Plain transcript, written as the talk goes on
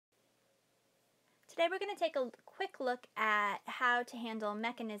Today we're going to take a quick look at how to handle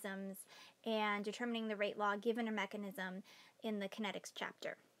mechanisms and determining the rate law given a mechanism in the kinetics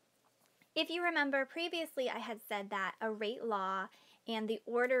chapter. If you remember previously, I had said that a rate law and the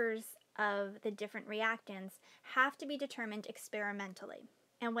orders of the different reactants have to be determined experimentally.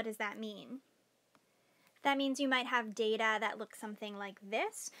 And what does that mean? That means you might have data that looks something like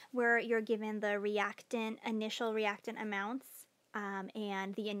this, where you're given the initial reactant amounts,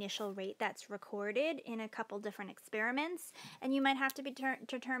 and the initial rate that's recorded in a couple different experiments, and you might have to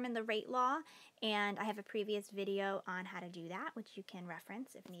determine the rate law, and I have a previous video on how to do that, which you can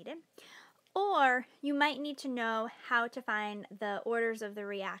reference if needed. Or you might need to know how to find the orders of the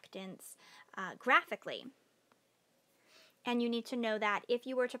reactants graphically. And you need to know that if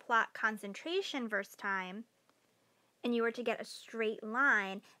you were to plot concentration versus time, and you were to get a straight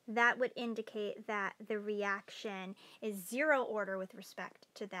line, that would indicate that the reaction is zero order with respect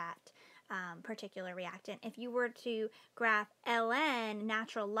to that particular reactant. If you were to graph ln,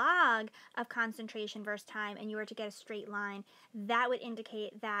 natural log of concentration versus time, and you were to get a straight line, that would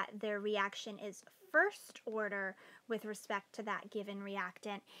indicate that the reaction is first order with respect to that given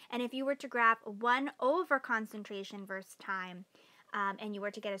reactant. And if you were to graph 1 over concentration versus time, and you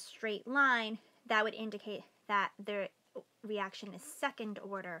were to get a straight line, that would indicate that the reaction is second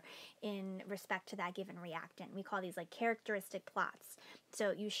order in respect to that given reactant. We call these like characteristic plots.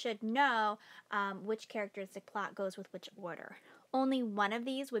 So you should know which characteristic plot goes with which order. Only one of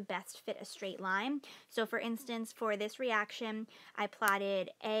these would best fit a straight line. So for instance, for this reaction, I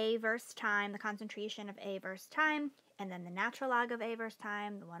plotted A versus time, the concentration of A versus time, and then the natural log of A versus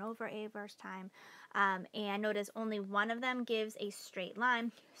time, the 1 over A versus time. And notice only one of them gives a straight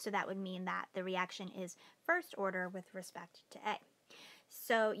line, so that would mean that the reaction is first order with respect to A.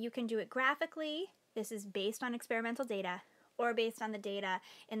 So you can do it graphically. This is based on experimental data, or based on the data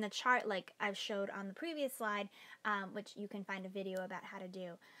in the chart like I've showed on the previous slide, which you can find a video about how to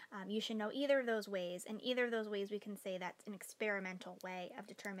do. You should know either of those ways, and either of those ways we can say that's an experimental way of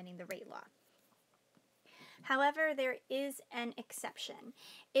determining the rate law. However, there is an exception.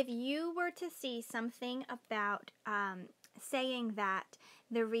 If you were to see something about saying that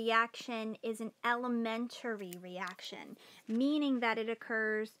the reaction is an elementary reaction, meaning that it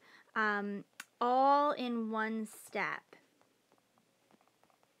occurs all in one step,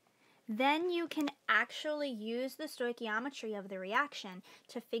 then you can actually use the stoichiometry of the reaction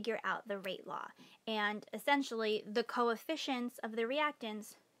to figure out the rate law. And essentially, the coefficients of the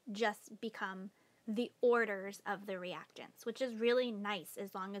reactants just become the orders of the reactants, which is really nice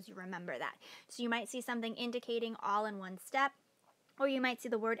as long as you remember that. So you might see something indicating all in one step, or you might see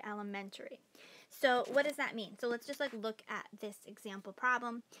the word elementary. So what does that mean? So let's just look at this example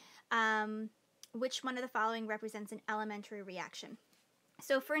problem. Which one of the following represents an elementary reaction?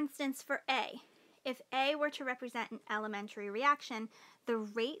 So for instance, for A, if A were to represent an elementary reaction, the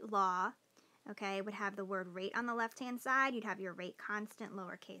rate law, okay, would have the word rate on the left-hand side. You'd have your rate constant,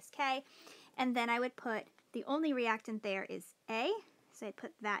 lowercase k. And then I would put the only reactant there is A. So I'd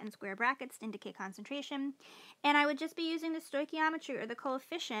put that in square brackets to indicate concentration. And I would just be using the stoichiometry or the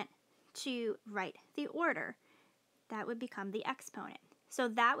coefficient to write the order. That would become the exponent. So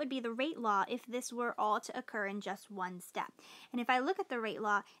that would be the rate law if this were all to occur in just one step. And if I look at the rate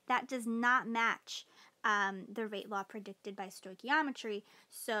law, that does not match the rate law predicted by stoichiometry,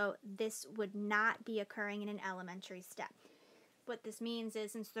 so this would not be occurring in an elementary step. What this means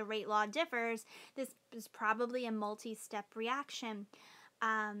is, since the rate law differs, this is probably a multi-step reaction,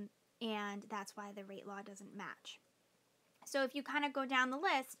 and that's why the rate law doesn't match. So if you kind of go down the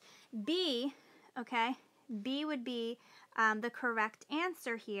list, B, okay, B would be the correct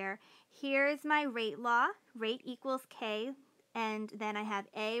answer here. Here is my rate law. Rate equals K, and then I have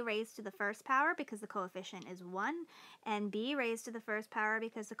A raised to the first power because the coefficient is 1, and B raised to the first power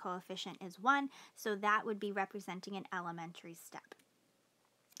because the coefficient is 1. So that would be representing an elementary step.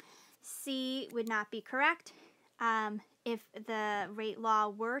 C would not be correct. If the rate law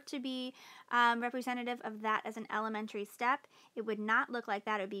were to be representative of that as an elementary step, it would not look like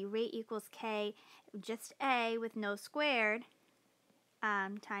that. It would be rate equals K, just A with no squared,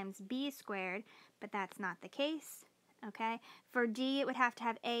 times B squared, but that's not the case. Okay, for D, it would have to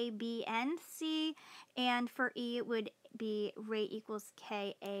have A, B, and C, and for E, it would be rate equals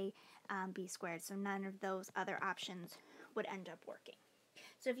K, A, B squared, so none of those other options would end up working.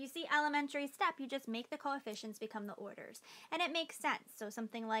 So if you see elementary step, you just make the coefficients become the orders. And it makes sense. So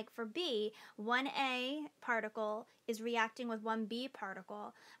something like for B, 1A particle is reacting with 1B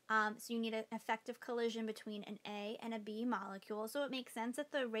particle. So you need an effective collision between an A and a B molecule. So it makes sense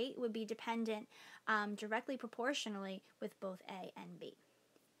that the rate would be dependent directly proportionally with both A and B.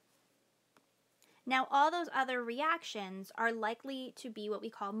 Now, all those other reactions are likely to be what we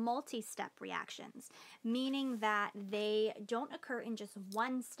call multi-step reactions, meaning that they don't occur in just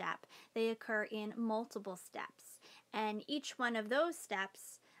one step, they occur in multiple steps. And each one of those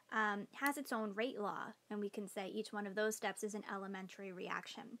steps has its own rate law, and we can say each one of those steps is an elementary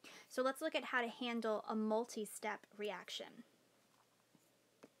reaction. So let's look at how to handle a multi-step reaction.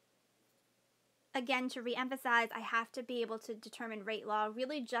 Again, to reemphasize, I have to be able to determine rate law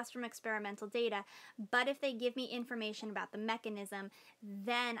really just from experimental data, but if they give me information about the mechanism,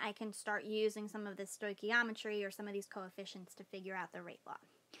 then I can start using some of this stoichiometry or some of these coefficients to figure out the rate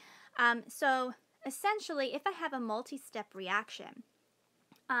law. So essentially, if I have a multi-step reaction,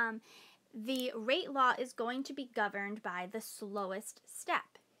 the rate law is going to be governed by the slowest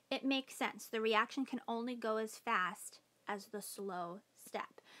step. It makes sense. The reaction can only go as fast as the slow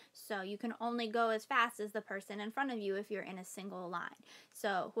step. So you can only go as fast as the person in front of you if you're in a single line.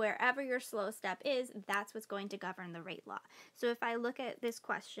 So wherever your slow step is, that's what's going to govern the rate law. So if I look at this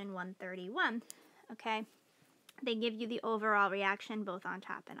question 131, okay, they give you the overall reaction both on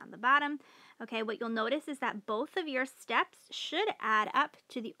top and on the bottom. Okay, what you'll notice is that both of your steps should add up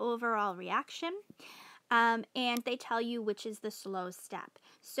to the overall reaction. And they tell you which is the slow step.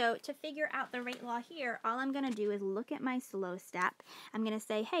 So to figure out the rate law here, all I'm going to do is look at my slow step. I'm going to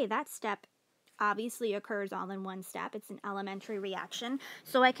say, hey, that step obviously occurs all in one step. It's an elementary reaction.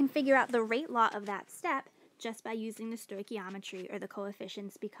 So I can figure out the rate law of that step just by using the stoichiometry, or the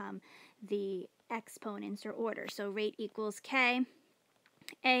coefficients become the exponents or order. So rate equals K.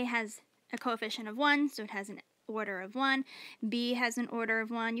 A has a coefficient of 1, so it has an order of 1. B has an order of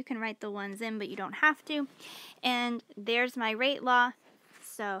 1. You can write the ones in, but you don't have to. And there's my rate law.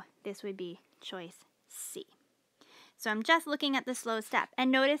 So this would be choice C. So I'm just looking at the slow step. And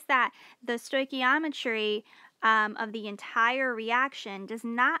notice that the stoichiometry of the entire reaction does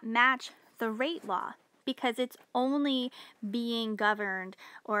not match the rate law, because it's only being governed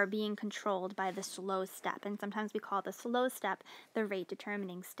or being controlled by the slow step. And sometimes we call the slow step the rate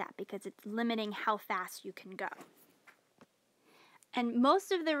determining step, because it's limiting how fast you can go. And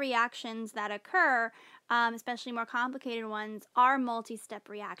most of the reactions that occur, especially more complicated ones, are multi-step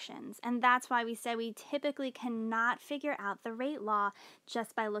reactions. And that's why we say we typically cannot figure out the rate law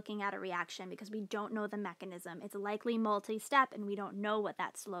just by looking at a reaction, because we don't know the mechanism. It's likely multi-step, and we don't know what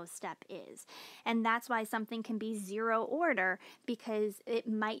that slow step is. And that's why something can be zero order, because it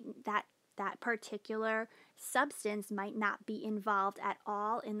might, that particular substance might not be involved at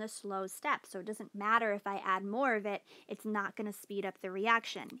all in the slow step. So it doesn't matter if I add more of it, it's not going to speed up the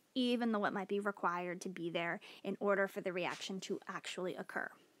reaction, even though it might be required to be there in order for the reaction to actually occur.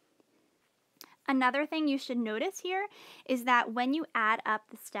 Another thing you should notice here is that when you add up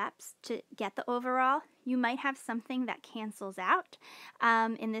the steps to get the overall, you might have something that cancels out.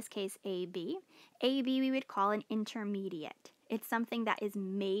 In this case, AB. AB we would call an intermediate. It's something that is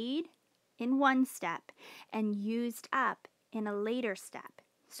made in one step and used up in a later step.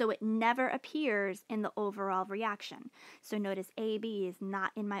 So it never appears in the overall reaction. So notice AB is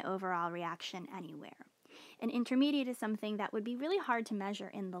not in my overall reaction anywhere. An intermediate is something that would be really hard to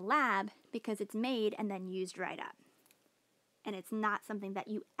measure in the lab because it's made and then used right up. And it's not something that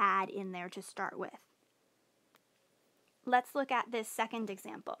you add in there to start with. Let's look at this second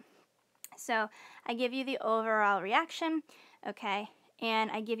example. So I give you the overall reaction, okay,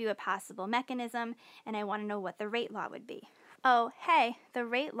 and I give you a possible mechanism, and I want to know what the rate law would be. Oh, hey, the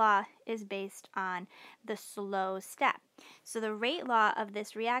rate law is based on the slow step. So the rate law of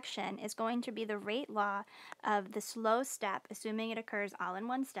this reaction is going to be the rate law of the slow step, assuming it occurs all in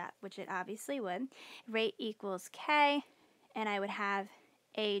one step, which it obviously would. Rate equals K, and I would have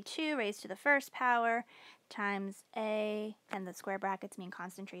A2 raised to the first power times A, and the square brackets mean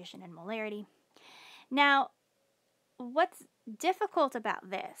concentration and molarity. Now, what's difficult about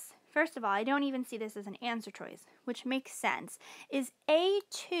this, first of all, I don't even see this as an answer choice, which makes sense, is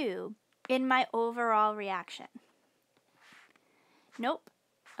A2 in my overall reaction? Nope.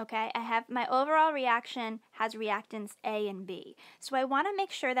 Okay, I have my overall reaction has reactants A and B. So I want to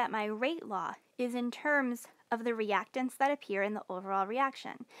make sure that my rate law is in terms of the reactants that appear in the overall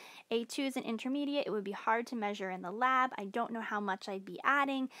reaction. A2 is an intermediate. It would be hard to measure in the lab. I don't know how much I'd be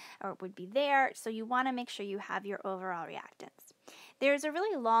adding or it would be there. So you want to make sure you have your overall reactants. There's a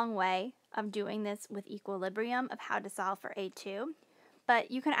really long way of doing this with equilibrium of how to solve for A2.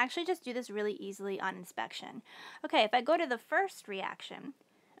 But you can actually just do this really easily on inspection. Okay, if I go to the first reaction,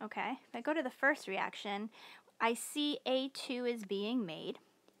 I see A2 is being made.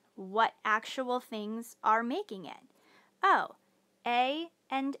 What actual things are making it? Oh, A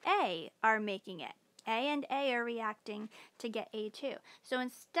and A are making it. A and A are reacting to get A2. So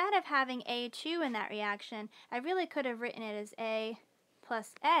instead of having A2 in that reaction, I really could have written it as A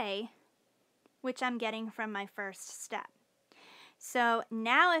plus A, which I'm getting from my first step. So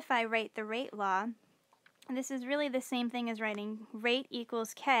now if I write the rate law, this is really the same thing as writing rate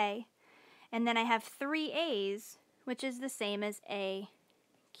equals K, and then I have 3 A's, which is the same as A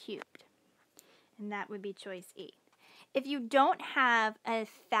cubed. And that would be choice E. If you don't have a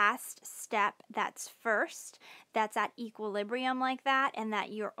fast step that's first, that's at equilibrium like that, and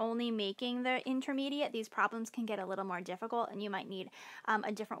that you're only making the intermediate, these problems can get a little more difficult and you might need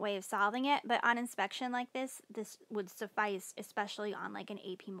a different way of solving it. But on inspection like this would suffice, especially on like an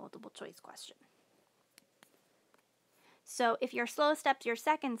AP multiple choice question. So if your slow step's your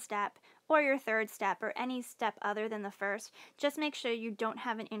second step, or your third step, or any step other than the first, just make sure you don't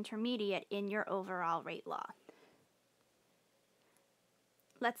have an intermediate in your overall rate law.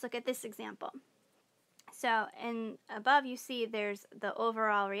 Let's look at this example. So above you see there's the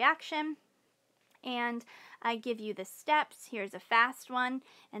overall reaction, and I give you the steps. Here's a fast one,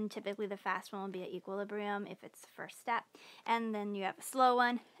 and typically the fast one will be at equilibrium if it's the first step. And then you have a slow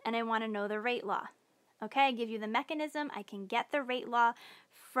one, and I want to know the rate law. Okay, I give you the mechanism. I can get the rate law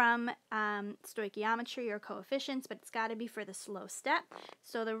from stoichiometry or coefficients, but it's got to be for the slow step.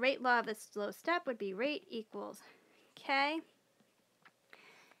 So the rate law of the slow step would be rate equals K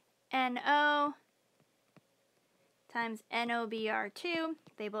NO times NOBR2.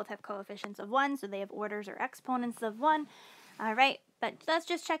 They both have coefficients of 1, so they have orders or exponents of 1. All right, but let's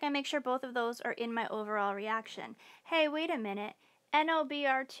just check and make sure both of those are in my overall reaction. Hey, wait a minute.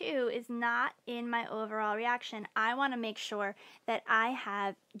 NOBR2 is not in my overall reaction. I want to make sure that I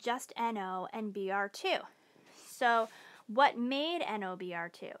have just NO and BR2. So what made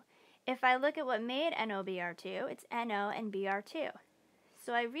NOBR2? If I look at what made NOBR2, it's NO and BR2.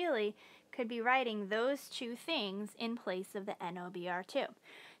 So I really could be writing those two things in place of the NOBR2.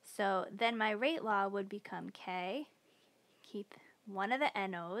 So then my rate law would become K, keep one of the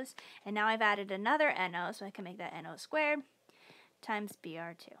NOs, and now I've added another NO, so I can make that NO squared, times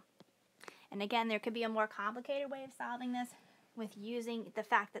BR2. And again, there could be a more complicated way of solving this with using the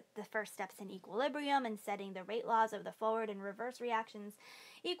fact that the first step's in equilibrium and setting the rate laws of the forward and reverse reactions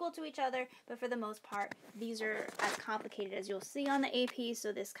equal to each other, but for the most part, these are as complicated as you'll see on the AP,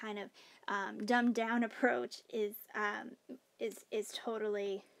 so this kind of dumbed down approach is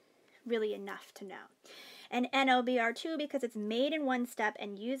totally really enough to know. And NOBR2, because it's made in one step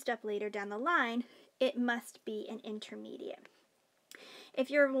and used up later down the line, it must be an intermediate.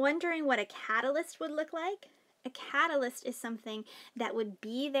 If you're wondering what a catalyst would look like, a catalyst is something that would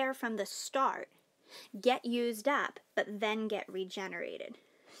be there from the start, get used up, but then get regenerated.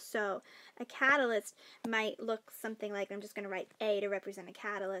 So a catalyst might look something like, I'm just going to write A to represent a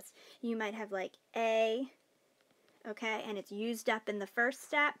catalyst. You might have like A, okay, and it's used up in the first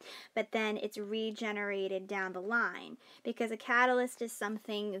step, but then it's regenerated down the line, because a catalyst is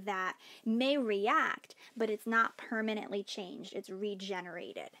something that may react, but it's not permanently changed. It's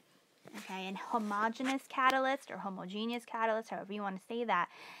regenerated. Okay, and homogeneous catalyst or homogeneous catalyst, however you want to say that,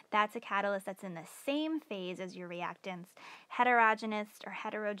 that's a catalyst that's in the same phase as your reactants. Heterogeneous or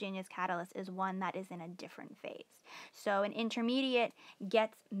heterogeneous catalyst is one that is in a different phase. So an intermediate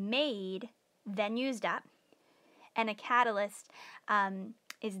gets made, then used up, and a catalyst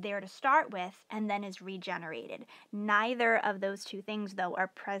is there to start with and then is regenerated. Neither of those two things, though, are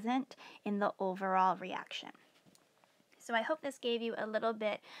present in the overall reaction. So I hope this gave you a little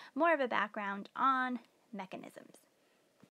bit more of a background on mechanisms.